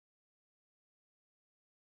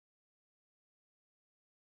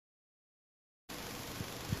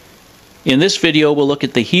In this video, we'll look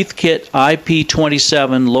at the Heathkit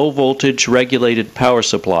IP-27 low voltage regulated power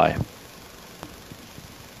supply.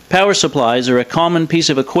 Power supplies are a common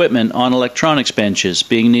piece of equipment on electronics benches,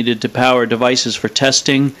 being needed to power devices for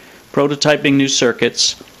testing, prototyping new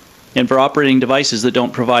circuits, and for operating devices that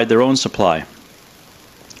don't provide their own supply.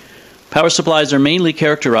 Power supplies are mainly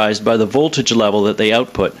characterized by the voltage level that they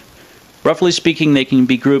output. Roughly speaking, they can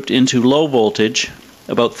be grouped into low voltage,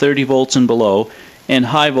 about 30 volts and below, and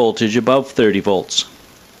high voltage above 30 volts.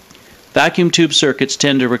 Vacuum tube circuits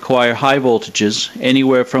tend to require high voltages,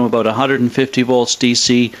 anywhere from about 150 volts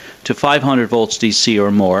DC to 500 volts DC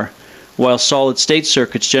or more, while solid-state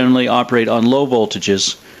circuits generally operate on low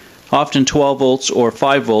voltages, often 12 volts or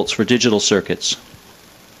 5 volts for digital circuits.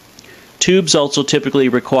 Tubes also typically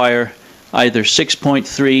require either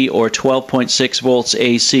 6.3 or 12.6 volts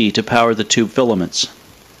AC to power the tube filaments.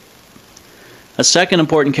 A second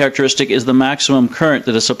important characteristic is the maximum current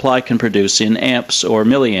that a supply can produce in amps or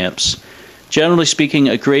milliamps. Generally speaking,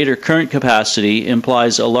 a greater current capacity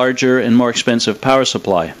implies a larger and more expensive power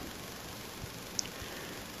supply.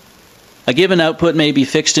 A given output may be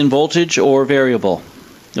fixed in voltage or variable.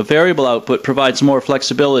 A variable output provides more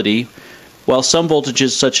flexibility, while some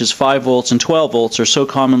voltages such as 5 volts and 12 volts are so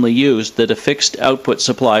commonly used that a fixed output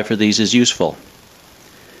supply for these is useful.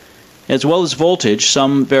 As well as voltage,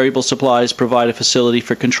 some variable supplies provide a facility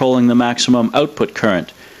for controlling the maximum output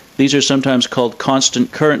current. These are sometimes called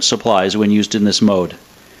constant current supplies when used in this mode.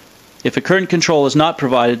 If a current control is not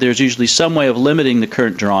provided, there is usually some way of limiting the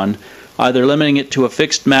current drawn, either limiting it to a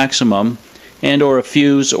fixed maximum and/or a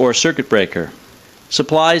fuse or circuit breaker.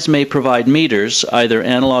 Supplies may provide meters, either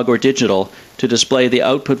analog or digital, to display the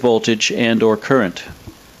output voltage and/or current.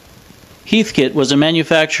 Heathkit was a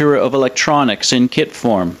manufacturer of electronics in kit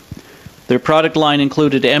form. Their product line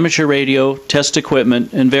included amateur radio, test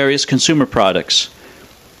equipment, and various consumer products.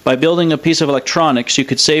 By building a piece of electronics, you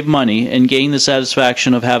could save money and gain the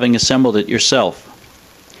satisfaction of having assembled it yourself.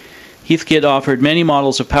 Heathkit offered many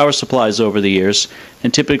models of power supplies over the years,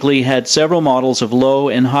 and typically had several models of low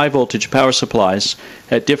and high voltage power supplies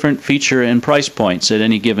at different feature and price points at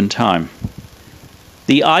any given time.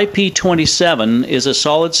 The IP-27 is a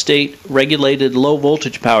solid-state regulated low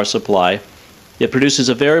voltage power supply. It produces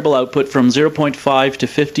a variable output from 0.5 to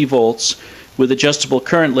 50 volts with adjustable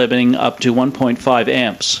current limiting up to 1.5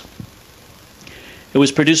 amps. It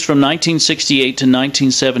was produced from 1968 to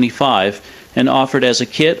 1975 and offered as a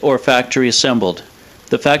kit or factory assembled,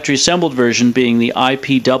 the factory assembled version being the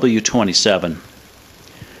IP-W27.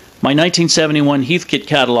 My 1971 Heathkit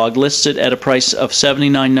catalog lists it at a price of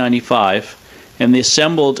 $79.95 and the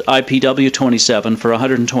assembled IP-W27 for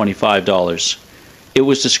 $125. It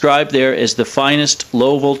was described there as the finest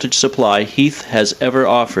low voltage supply Heath has ever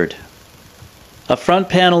offered. A front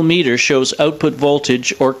panel meter shows output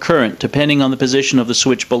voltage or current depending on the position of the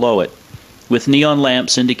switch below it, with neon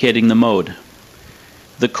lamps indicating the mode.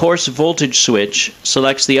 The coarse voltage switch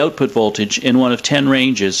selects the output voltage in one of 10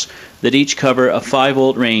 ranges that each cover a 5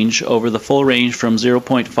 volt range over the full range from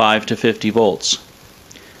 0.5 to 50 volts.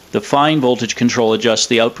 The fine voltage control adjusts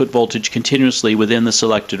the output voltage continuously within the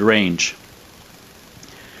selected range.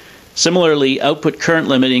 Similarly, output current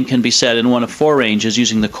limiting can be set in one of 4 ranges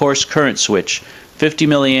using the coarse current switch: 50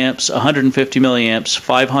 milliamps, 150 milliamps,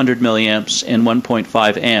 500 milliamps, and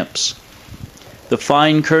 1.5 amps. The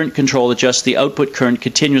fine current control adjusts the output current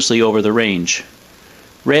continuously over the range.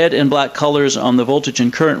 Red and black colors on the voltage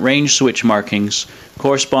and current range switch markings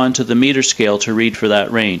correspond to the meter scale to read for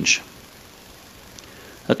that range.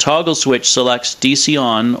 A toggle switch selects DC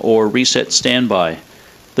on or reset standby.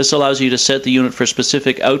 This allows you to set the unit for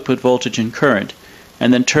specific output voltage and current,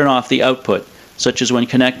 and then turn off the output, such as when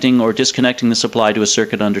connecting or disconnecting the supply to a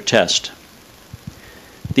circuit under test.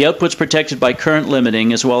 The output is protected by current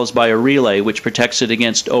limiting as well as by a relay which protects it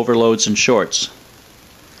against overloads and shorts.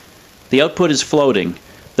 The output is floating.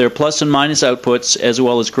 There are plus and minus outputs as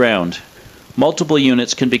well as ground. Multiple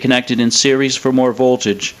units can be connected in series for more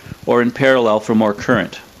voltage or in parallel for more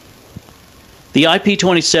current. The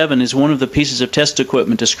IP-27 is one of the pieces of test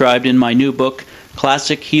equipment described in my new book,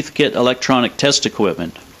 Classic Heathkit Electronic Test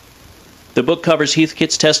Equipment. The book covers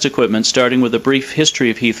Heathkit's test equipment, starting with a brief history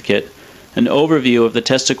of Heathkit, an overview of the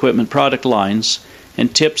test equipment product lines,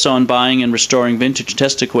 and tips on buying and restoring vintage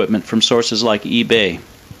test equipment from sources like eBay.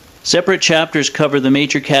 Separate chapters cover the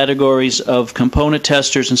major categories of component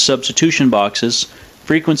testers and substitution boxes,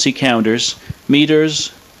 frequency counters,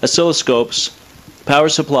 meters, oscilloscopes, power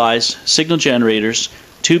supplies, signal generators,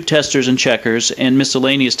 tube testers and checkers, and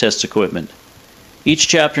miscellaneous test equipment. Each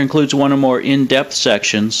chapter includes one or more in-depth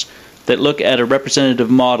sections that look at a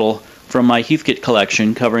representative model from my Heathkit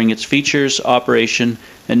collection covering its features, operation,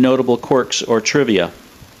 and notable quirks or trivia.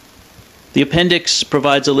 The appendix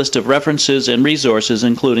provides a list of references and resources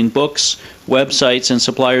including books, websites, and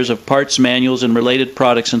suppliers of parts, manuals, and related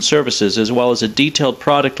products and services, as well as a detailed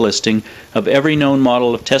product listing of every known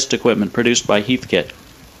model of test equipment produced by Heathkit.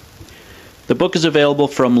 The book is available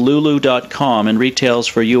from lulu.com and retails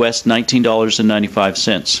for US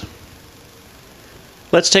 $19.95.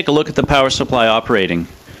 Let's take a look at the power supply operating.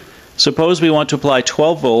 Suppose we want to apply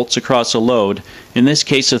 12 volts across a load, in this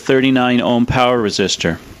case a 39 ohm power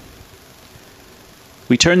resistor.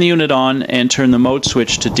 We turn the unit on and turn the mode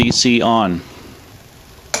switch to DC on.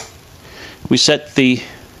 We set the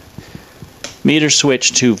meter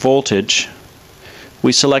switch to voltage.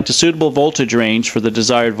 We select a suitable voltage range for the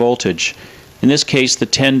desired voltage, in this case the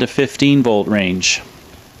 10 to 15 volt range.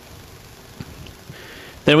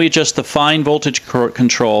 Then we adjust the fine voltage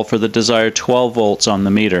control for the desired 12 volts on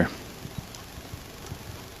the meter.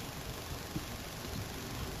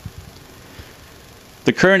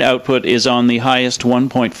 The current output is on the highest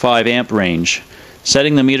 1.5 amp range.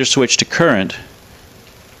 Setting the meter switch to current,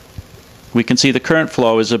 we can see the current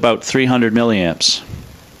flow is about 300 milliamps.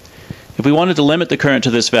 If we wanted to limit the current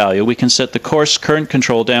to this value, we can set the coarse current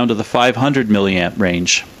control down to the 500 milliamp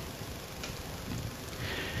range.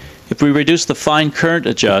 If we reduce the fine current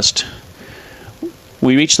adjust,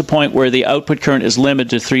 we reach the point where the output current is limited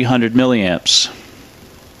to 300 milliamps.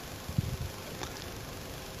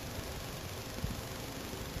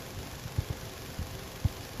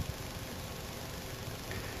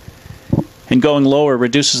 And going lower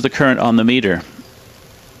reduces the current on the meter.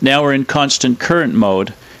 Now we're in constant current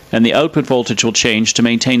mode, and the output voltage will change to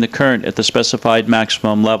maintain the current at the specified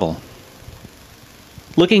maximum level.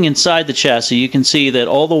 Looking inside the chassis, you can see that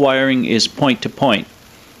all the wiring is point-to-point.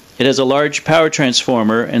 It has a large power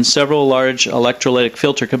transformer and several large electrolytic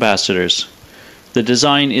filter capacitors. The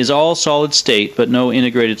design is all solid state, but no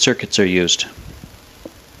integrated circuits are used.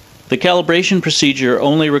 The calibration procedure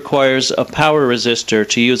only requires a power resistor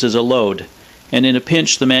to use as a load, and in a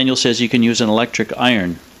pinch the manual says you can use an electric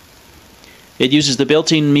iron. It uses the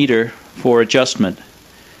built-in meter for adjustment.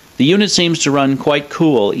 The unit seems to run quite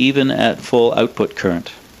cool even at full output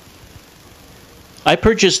current. I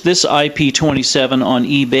purchased this IP-27 on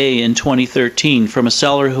eBay in 2013 from a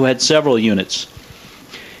seller who had several units.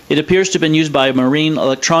 It appears to have been used by a marine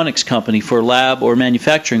electronics company for lab or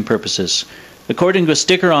manufacturing purposes. According to a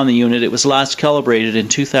sticker on the unit, it was last calibrated in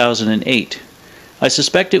 2008. I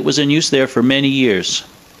suspect it was in use there for many years.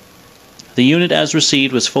 The unit as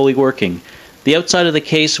received was fully working. The outside of the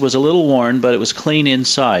case was a little worn, but it was clean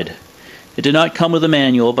inside. It did not come with a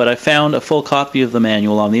manual, but I found a full copy of the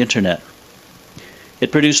manual on the internet.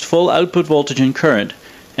 It produced full output voltage and current,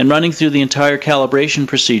 and running through the entire calibration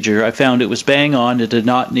procedure, I found it was bang on and did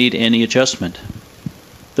not need any adjustment.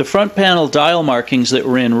 The front panel dial markings that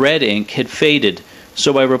were in red ink had faded,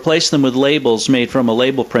 so I replaced them with labels made from a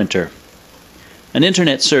label printer. An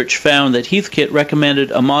internet search found that Heathkit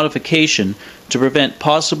recommended a modification to prevent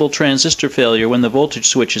possible transistor failure when the voltage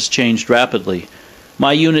switch is changed rapidly.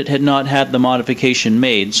 My unit had not had the modification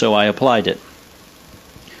made, so I applied it.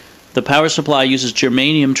 The power supply uses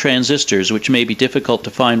germanium transistors, which may be difficult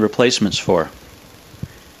to find replacements for.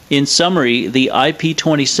 In summary, the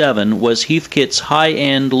IP-27 was Heathkit's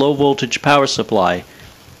high-end low-voltage power supply,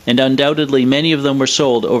 and undoubtedly many of them were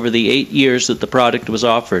sold over the 8 years that the product was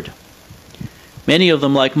offered. Many of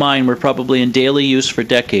them, like mine, were probably in daily use for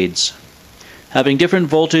decades. Having different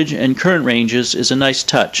voltage and current ranges is a nice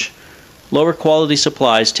touch. Lower quality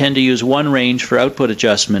supplies tend to use one range for output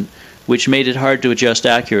adjustment, which made it hard to adjust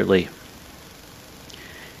accurately.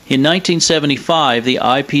 In 1975, the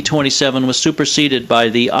IP-27 was superseded by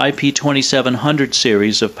the IP-2700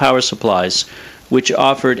 series of power supplies, which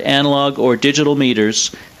offered analog or digital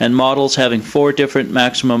meters and models having 4 different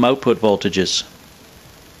maximum output voltages.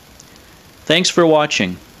 Thanks for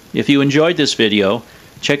watching. If you enjoyed this video,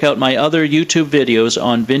 check out my other YouTube videos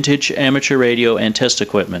on vintage amateur radio and test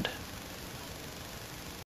equipment.